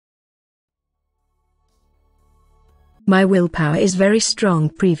My willpower is very strong.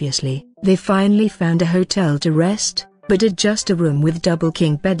 Previously, they finally found a hotel to rest, but had just a room with double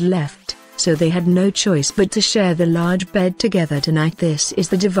king bed left, so they had no choice but to share the large bed together tonight. This is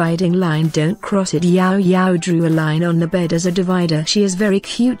the dividing line, don't cross it. Yao-Yao drew a line on the bed as a divider. She is very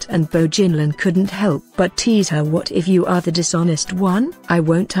cute and Bo Jinlan couldn't help but tease her. What if you are the dishonest one? I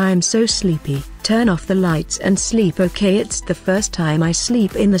won't, I'm so sleepy. Turn off the lights and sleep. Okay, it's the first time I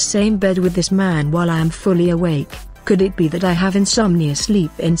sleep in the same bed with this man while I am fully awake. Could it be that I have insomnia?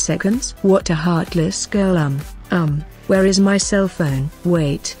 Sleep in seconds? What a heartless girl. Where is my cell phone?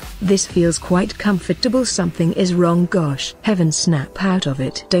 Wait, this feels quite comfortable. Something is wrong. Gosh, heaven, snap out of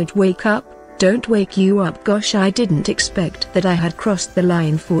it. Don't wake up. Don't wake you up. Gosh, I didn't expect that I had crossed the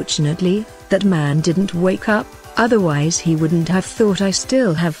line. Fortunately, that man didn't wake up, otherwise he wouldn't have thought I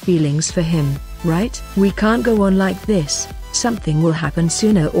still have feelings for him, right? We can't go on like this. Something will happen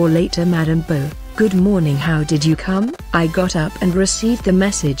sooner or later. Madam Bo, good morning. How did you come? I got up and received the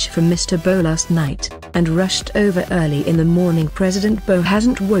message from Mr. Bo last night, and rushed over early in the morning. President Bo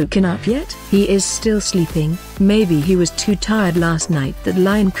hasn't woken up yet? He is still sleeping. Maybe he was too tired last night. That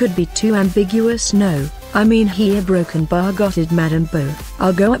line could be too ambiguous. No, I mean he a broken bar. Got it, Madam Bo.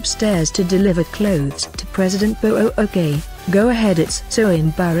 I'll go upstairs to deliver clothes to President Bo. Oh, okay. Go ahead. It's so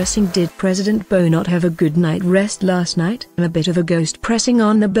embarrassing. Did President Bo not have a good night rest last night? I'm a bit of a ghost pressing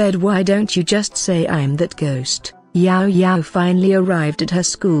on the bed. Why don't you just say I'm that ghost? Yao-Yao finally arrived at her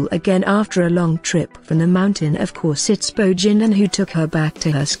school again after a long trip from the mountain. Of course it's Bo Jinlan who took her back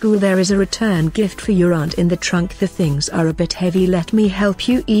to her school. There is a return gift for your aunt in the trunk. The things are a bit heavy. Let me help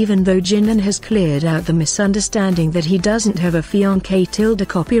you. Even though Jinlan has cleared out the misunderstanding that he doesn't have a fiancé.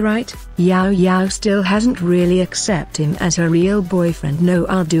 Copyright, Yao-Yao still hasn't really accepted him as her real boyfriend. No,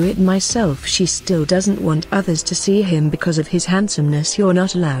 I'll do it myself. She still doesn't want others to see him because of his handsomeness. You're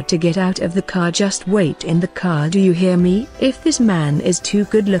not allowed to get out of the car. Just wait in the car. Do you hear me? If this man is too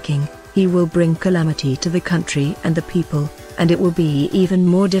good looking, he will bring calamity to the country and the people, and it will be even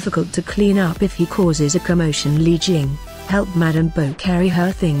more difficult to clean up if he causes a commotion. Li Jing, help Madam Bo carry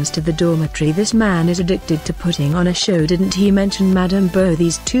her things to the dormitory. This man is addicted to putting on a show. Didn't he mention Madam Bo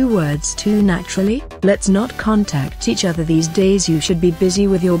these two words too naturally? Let's not contact each other these days. You should be busy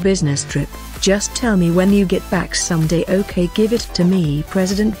with your business trip. Just tell me when you get back someday. Okay, give it to me,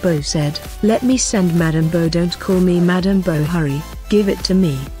 President Bo said. Let me send Madam Bo. Don't call me Madam Bo. Hurry, give it to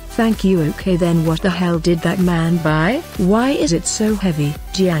me. Thank you. Okay, then what the hell did that man buy? Why is it so heavy?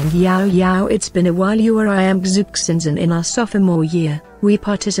 Jiang Yao-Yao, it's been a while. You are I am Xuxinzhen. In our sophomore year, we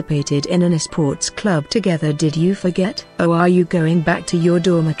participated in an sports club together. Did you forget? Oh, are you going back to your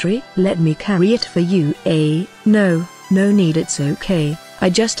dormitory? Let me carry it for you. No need. It's okay. I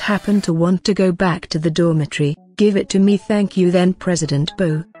just happen to want to go back to the dormitory. Give it to me. Thank you. Then President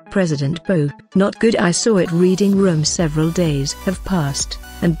Bo, not good. I saw it. Reading room. Several days have passed,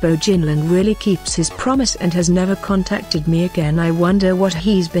 and Bo Jinlan really keeps his promise and has never contacted me again. I wonder what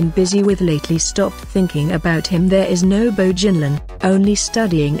he's been busy with lately. Stop thinking about him. There is no Bo Jinlan, only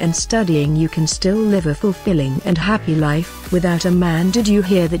studying and studying. You can still live a fulfilling and happy life without a man. Did you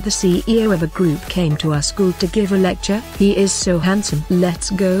hear that the CEO of a group came to our school to give a lecture? He is so handsome.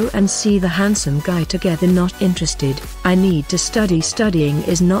 Let's go and see the handsome guy together. Not interested. I need to study. Studying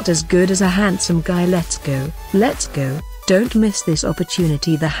is not as good as a handsome guy. Let's go. Don't miss this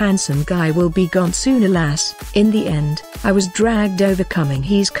opportunity. The handsome guy will be gone soon. Alas, in the end, I was dragged over.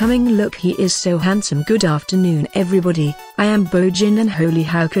 He's coming. Look, he is so handsome. Good afternoon, everybody. I am Bo Jinlan. Holy,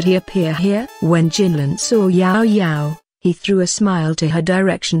 how could he appear here? When Jinlan saw Yao-Yao, he threw a smile to her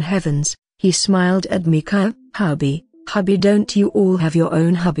direction. Heavens, he smiled at me. Hubby, don't you all have your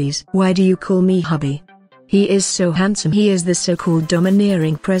own hubbies? Why do you call me hubby? He is so handsome. He is the so-called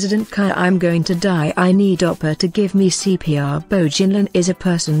domineering President Kai. I'm going to die. I need Oppa to give me CPR. Bo Jinlan is a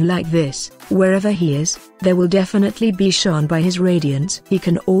person like this. Wherever he is, there will definitely be shone by his radiance. He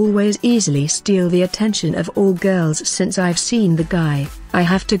can always easily steal the attention of all girls. Since I've seen the guy, I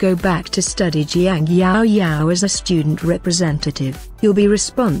have to go back to study. Jiang Yao-Yao as a student representative. You'll be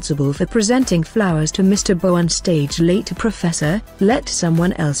responsible for presenting flowers to Mr. Bo on stage later. Professor, let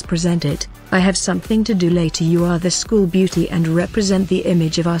someone else present it. I have something to do later. You are the school beauty and represent the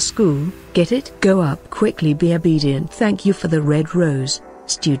image of our school. Get it? Go up quickly. Be obedient. Thank you for the red rose,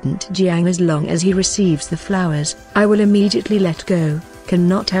 Student Jiang. As long as he receives the flowers, I will immediately let go.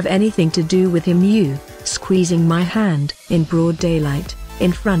 Cannot have anything to do with him. You, squeezing my hand, in broad daylight,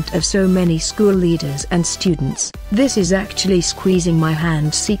 in front of so many school leaders and students. This is actually squeezing my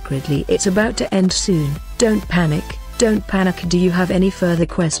hand secretly. It's about to end soon. Don't panic. Don't panic. Do you have any further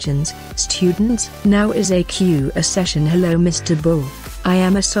questions, students? Now is a Q&A session. Hello Mr. Bo. I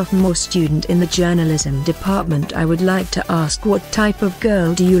am a sophomore student in the journalism department. I would like to ask, what type of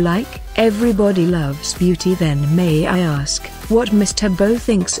girl do you like? Everybody loves beauty. Then may I ask what Mr. Bo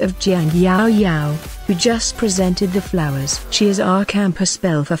thinks of Jiang Yao-Yao, who just presented the flowers? She is our campus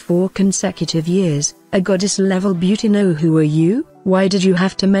belle for 4 consecutive years, a goddess-level beauty. No, who are you? Why did you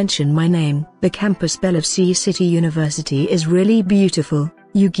have to mention my name? The campus belle of Sea City University is really beautiful.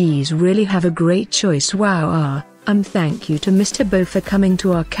 You geese really have a great choice. Wow. Thank you to Mr. Bo for coming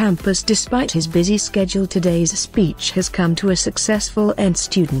to our campus despite his busy schedule. Today's speech has come to a successful end.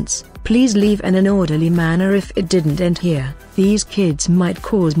 Students, please leave in an orderly manner. If it didn't end here, these kids might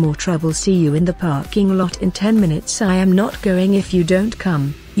cause more trouble. See you in the parking lot in 10 minutes. I am not going. If you don't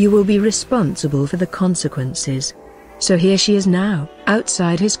come, you will be responsible for the consequences. So here she is now,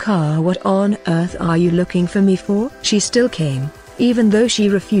 outside his car. What on earth are you looking for me for? She still came, even though she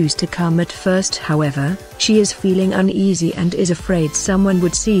refused to come at first. However, she is feeling uneasy and is afraid someone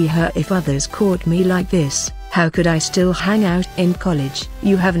would see her. If others caught me like this, how could I still hang out in college?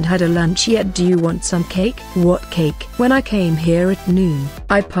 You haven't had a lunch yet. Do you want some cake? What cake? When I came here at noon,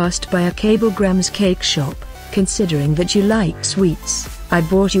 I passed by a Cablegram's cake shop. Considering that you like sweets, I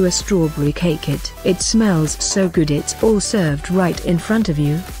bought you a strawberry cake. It smells so good. It's all served right in front of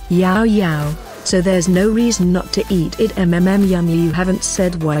you. Yao-Yao. So there's no reason not to eat it. Yummy. You haven't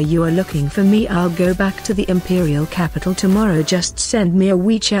said why you are looking for me. I'll go back to the imperial capital tomorrow. Just send me a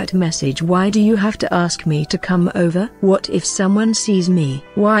WeChat message. Why do you have to ask me to come over? What if someone sees me?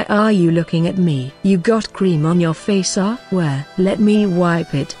 Why are you looking at me? You got cream on your face? Where? Let me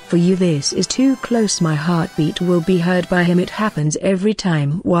wipe it for you. This is too close. My heartbeat will be heard by him. It happens every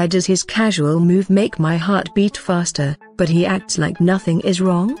time. Why does his casual move make my heart beat faster? But he acts like nothing is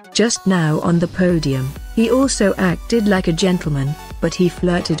wrong. Just now on the podium, he also acted like a gentleman, but he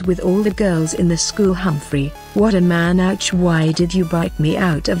flirted with all the girls in the school. Humphrey, what a man. Ouch. Why did you bite me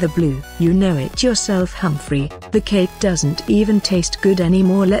out of the blue? You know it yourself, Humphrey. The cake doesn't even taste good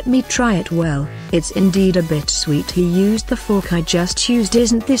anymore. Let me try it. Well, it's indeed a bit sweet. He used the fork I just used.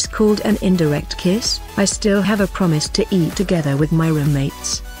 Isn't this called an indirect kiss? I still have a promise to eat together with my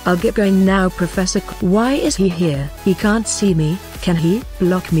roommates. I'll get going now. Professor, why is he here? He can't see me, can he?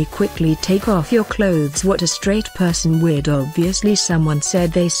 Block me quickly. Take off your clothes. What a straight person. Weird. Obviously someone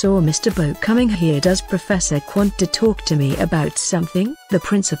said they saw Mr. Bo coming here. Does Professor want to talk to me about something? The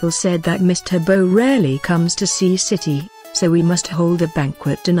principal said that Mr. Bo rarely comes to Sea City, so we must hold a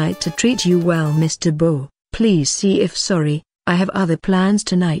banquet tonight to treat you well. Mr. Bo, please see if sorry, I have other plans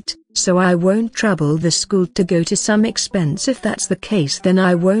tonight, so I won't trouble the school to go to some expense. If that's the case, then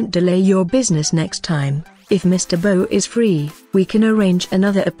I won't delay your business next time. If Mr. Bo is free, we can arrange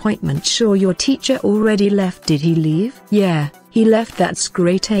another appointment. Sure. Your teacher already left. Did he leave? Yeah, he left. That's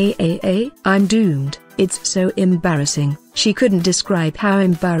great. I'm doomed. It's so embarrassing. She couldn't describe how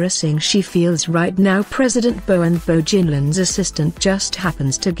embarrassing she feels right now. President Bo and Bo Jinlan's assistant just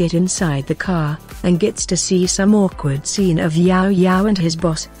happens to get inside the car, and gets to see some awkward scene of Yao-Yao and his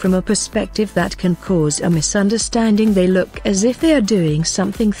boss. From a perspective that can cause a misunderstanding, they look as if they are doing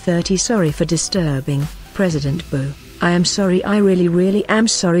something 30. Sorry for disturbing, President Bo. I am sorry. I really am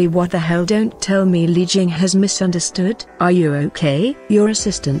sorry. What the hell? Don't tell me Li Jing has misunderstood. Are you okay? Your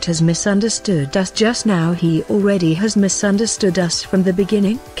assistant has misunderstood us just now. He already has misunderstood us from the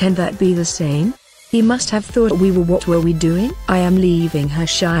beginning. Can that be the same? He must have thought we were. What were we doing? I am leaving. Her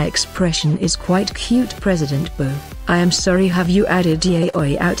shy expression is quite cute. President Bo, I am sorry. Have you added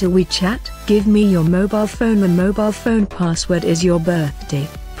Yao-Yao to WeChat? Give me your mobile phone. The mobile phone password is your birthday.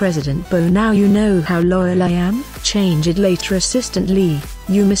 President Bo, now you know how loyal I am. Change it later. Assistant Lee,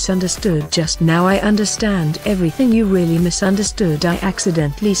 you misunderstood just now. I understand everything. You really misunderstood. I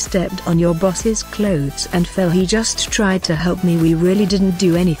accidentally stepped on your boss's clothes and fell. He just tried to help me. We really didn't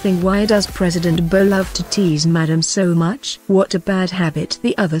do anything. Why does President Bo love to tease Madam so much? What a bad habit.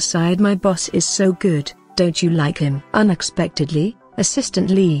 The other side. My boss is so good. Don't you like him? Unexpectedly,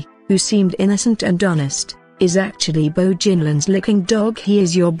 Assistant Lee, who seemed innocent and honest, is actually Bo Jinlan's licking dog. He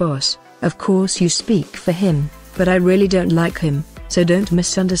is your boss. Of course you speak for him, but I really don't like him, so don't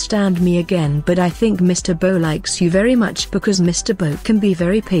misunderstand me again. But I think Mr. Bo likes you very much because Mr. Bo can be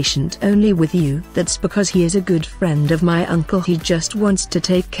very patient only with you. That's because he is a good friend of my uncle. He just wants to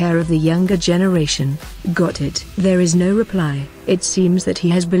take care of the younger generation. Got it. There is no reply. It seems that he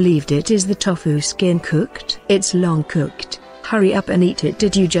has believed it is the tofu skin cooked. It's long cooked. Hurry up and eat it.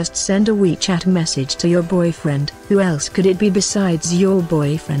 Did you just send a WeChat message to your boyfriend? Who else could it be besides your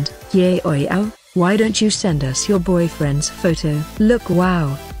boyfriend? Yao-Yao, why don't you send us your boyfriend's photo? Look,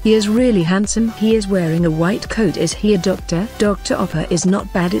 wow, he is really handsome. He is wearing a white coat. Is he a doctor? Dr. Oppa is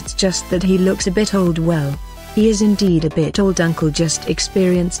not bad. It's just that he looks a bit old. Well, He is indeed a bit old. Uncle just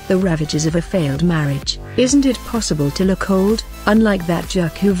experienced the ravages of a failed marriage. Isn't it possible to look old, unlike that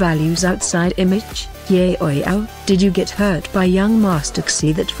jerk who values outside image? Yao-Yao, did you get hurt by young Master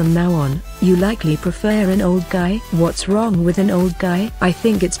Xi that from now on, you likely prefer an old guy? What's wrong with an old guy? I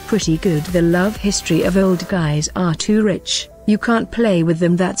think it's pretty good. The love history of old guys are too rich, you can't play with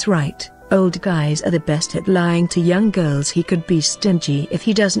them. That's right. Old guys are the best at lying to young girls. He could be stingy if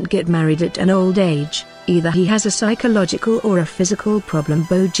he doesn't get married at an old age. Either he has a psychological or a physical problem.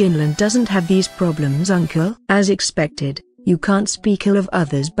 Bo Jinlan doesn't have these problems, uncle. As expected, you can't speak ill of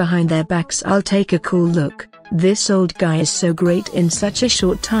others behind their backs. I'll take a cool look. This old guy is so great in such a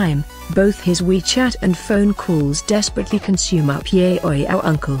short time. Both his WeChat and phone calls desperately consume up. Yao-Yao,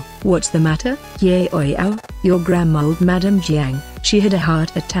 uncle, what's the matter? Yao-Yao, your grandma old Madam Jiang, she had a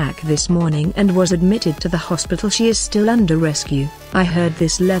heart attack this morning and was admitted to the hospital. She is still under rescue. I heard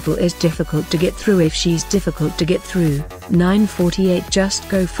this level is difficult to get through. If she's difficult to get through, 9:48, just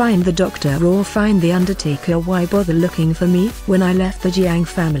go find the doctor or find the undertaker. Why bother looking for me? When I left the Jiang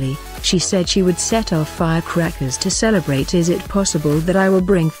family, she said she would set off firecrackers to celebrate. Is it possible that I will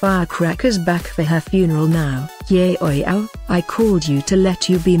bring firecrackers back for her funeral now? Yao-Yao, I called you to let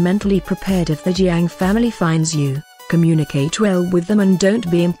you be mentally prepared if the Jiang family finds you. Communicate well with them and don't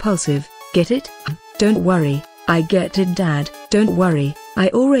be impulsive, get it? Don't worry, I get it, Dad. Don't worry, I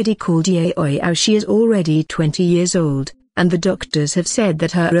already called Yao-Yao. She is already 20 years old, and the doctors have said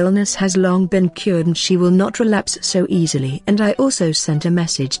that her illness has long been cured and she will not relapse so easily. And I also sent a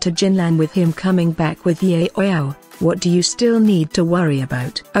message to Jinlan with him coming back with Yao-Yao. What do you still need to worry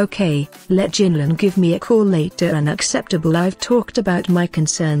about? Okay, let Jinlan give me a call later. Unacceptable. I've talked about my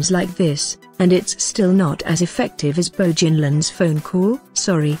concerns like this, and it's still not as effective as Bo Jinlan's phone call.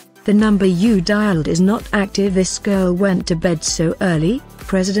 Sorry, the number you dialed is not active. This girl went to bed so early.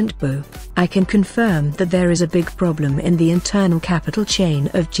 President Bo, I can confirm that there is a big problem in the internal capital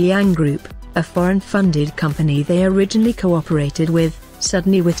chain of Jiang Group, a foreign-funded company they originally cooperated with,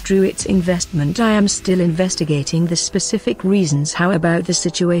 suddenly withdrew its investment. I am still investigating the specific reasons. How about the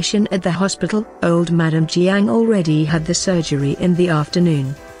situation at the hospital? Old Madam Jiang already had the surgery in the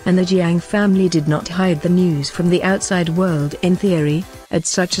afternoon, and the Jiang family did not hide the news from the outside world. In theory, at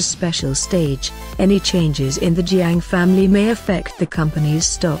such a special stage, any changes in the Jiang family may affect the company's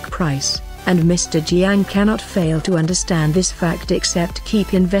stock price, and Mr. Jiang cannot fail to understand this fact. Except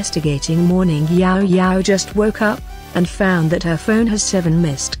keep investigating. Morning. Yao-Yao just woke up and found that her phone has 7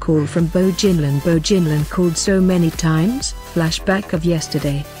 missed calls from Bo Jinlan. Bo Jinlan called so many times. Flashback of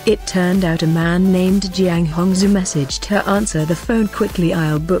yesterday. It turned out a man named Jiang Hongzhu messaged her. Answer the phone quickly.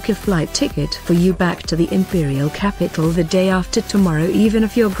 I'll book a flight ticket for you back to the imperial capital the day after tomorrow. Even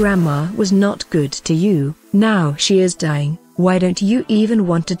if your grandma was not good to you, now she is dying. Why don't you even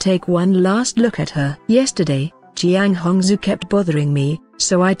want to take one last look at her? Yesterday, Jiang Hongzhu kept bothering me,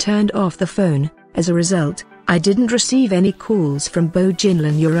 so I turned off the phone. As a result, I didn't receive any calls from Bo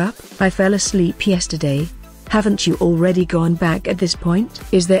Jinlan. You're up? I fell asleep yesterday. Haven't you already gone back at this point?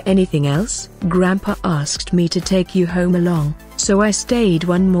 Is there anything else? Grandpa asked me to take you home along, so I stayed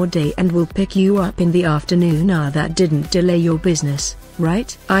one more day and will pick you up in the afternoon. That didn't delay your business,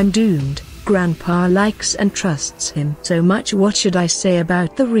 right? I'm doomed. Grandpa likes and trusts him so much. What should I say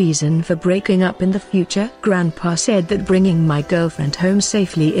about the reason for breaking up in the future? Grandpa said that bringing my girlfriend home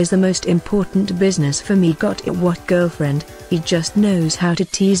safely is the most important business for me. Got it? What girlfriend? He just knows how to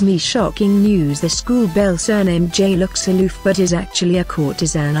tease me. Shocking news. The school belle surname J looks aloof but is actually a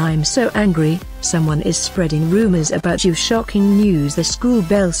courtesan. I'm so angry. Someone is spreading rumors about you. Shocking news. The school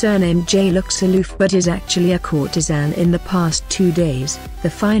belle surname J looks aloof but is actually a courtesan. In the past 2 days, the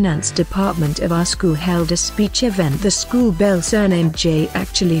finance department of our school held a speech event. The school belle surname J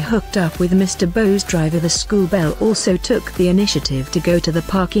actually hooked up with Mr. Bo's driver. The school belle also took the initiative to go to the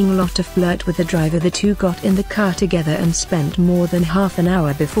parking lot to flirt with the driver. The two got in the car together and spent more than half an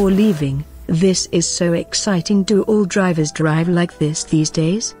hour before leaving. This is so exciting. Do all drivers drive like this these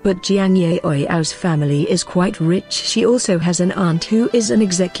days? But Jiang Yao-Yao's family is quite rich. She also has an aunt who is an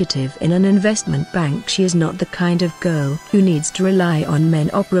executive in an investment bank. She is not the kind of girl who needs to rely on men.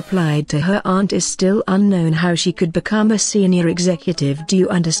 Replied to her aunt is still unknown how she could become a senior executive. Do you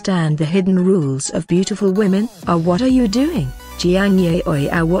understand the hidden rules of beautiful women? What are you doing? Jiang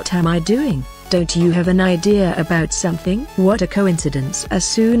Yao-Yao, what am I doing? Don't you have an idea about something? What a coincidence. As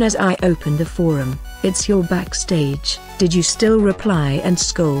soon as I opened the forum, it's your backstage. Did you still reply and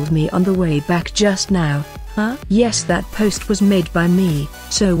scold me on the way back just now? Huh? Yes, that post was made by me.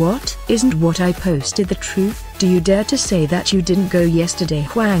 So what? Isn't what I posted the truth? Do you dare to say that you didn't go yesterday?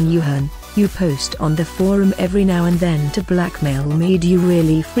 Huang Yuhan, you post on the forum every now and then to blackmail me. Do you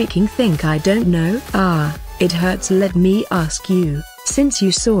really freaking think I don't know? It hurts. Let me ask you, since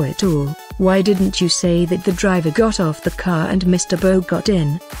you saw it all, why didn't you say that the driver got off the car and Mr. Bo got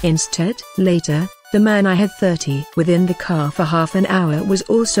in, instead? Later, the man I had 30 within the car for half an hour was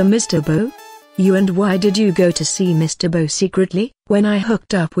also Mr. Bo? And why did you go to see Mr. Bo secretly? When I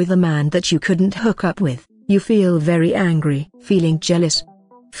hooked up with a man that you couldn't hook up with, you feel very angry, feeling jealous,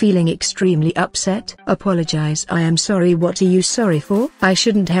 feeling extremely upset. Apologize. I am sorry. What are you sorry for? I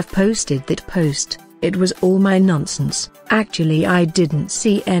shouldn't have posted that post. It was all my nonsense. Actually, I didn't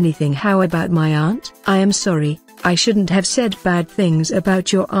see anything. How about my aunt? I am sorry. I shouldn't have said bad things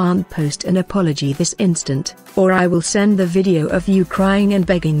about your aunt. Post an apology this instant, or I will send the video of you crying and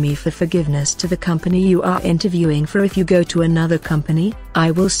begging me for forgiveness to the company you are interviewing for. If you go to another company, I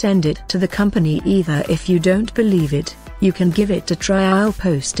will send it to the company either. If you don't believe it, you can give it a try. I'll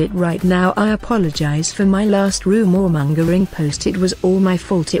post it right now. I apologize for my last rumor-mongering post. It was all my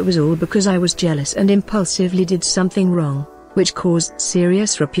fault. It was all because I was jealous and impulsively did something wrong, which caused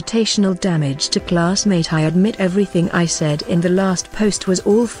serious reputational damage to classmate. I admit everything I said in the last post was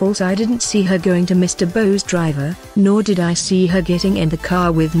all false. I didn't see her going to Mr. Bo's driver, nor did I see her getting in the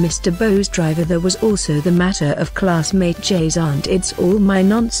car with Mr. Bo's driver. There was also the matter of classmate Jay's aunt. It's all my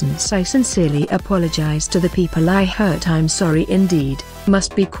nonsense. I sincerely apologize to the people I hurt. I'm sorry indeed.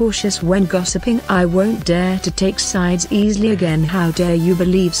 Must be cautious when gossiping. I won't dare to take sides easily again. How dare you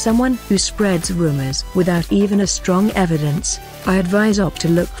believe someone who spreads rumors without even a strong evidence? I advise Op to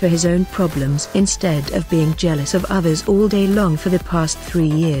look for his own problems instead of being jealous of others all day long. For the past 3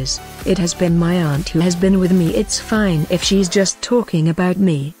 years, it has been my aunt who has been with me. It's fine if she's just talking about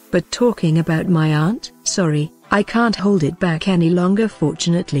me, but talking about my aunt? Sorry, I can't hold it back any longer.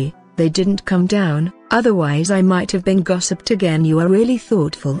 Fortunately, they didn't come down, otherwise I might have been gossiped again. You are really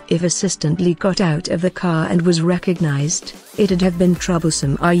thoughtful. If Assistant Lee got out of the car and was recognized, it'd have been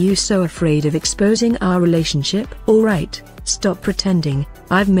troublesome. Are you so afraid of exposing our relationship? Alright, stop pretending.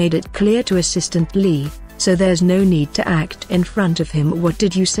 I've made it clear to Assistant Lee, so there's no need to act in front of him. What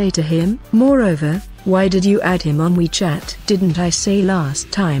did you say to him? Moreover, why did you add him on WeChat? Didn't I say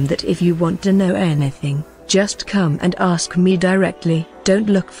last time that if you want to know anything, just come and ask me directly? Don't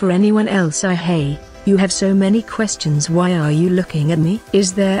look for anyone else. Hey, you have so many questions. Why are you looking at me?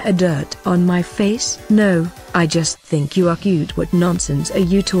 Is there a dirt on my face? No, I just think you are cute. What nonsense are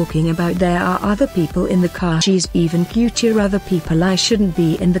you talking about? There are other people in the car. She's even cuter. Other people. I shouldn't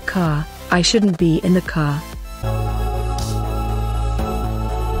be in the car. I shouldn't be in the car.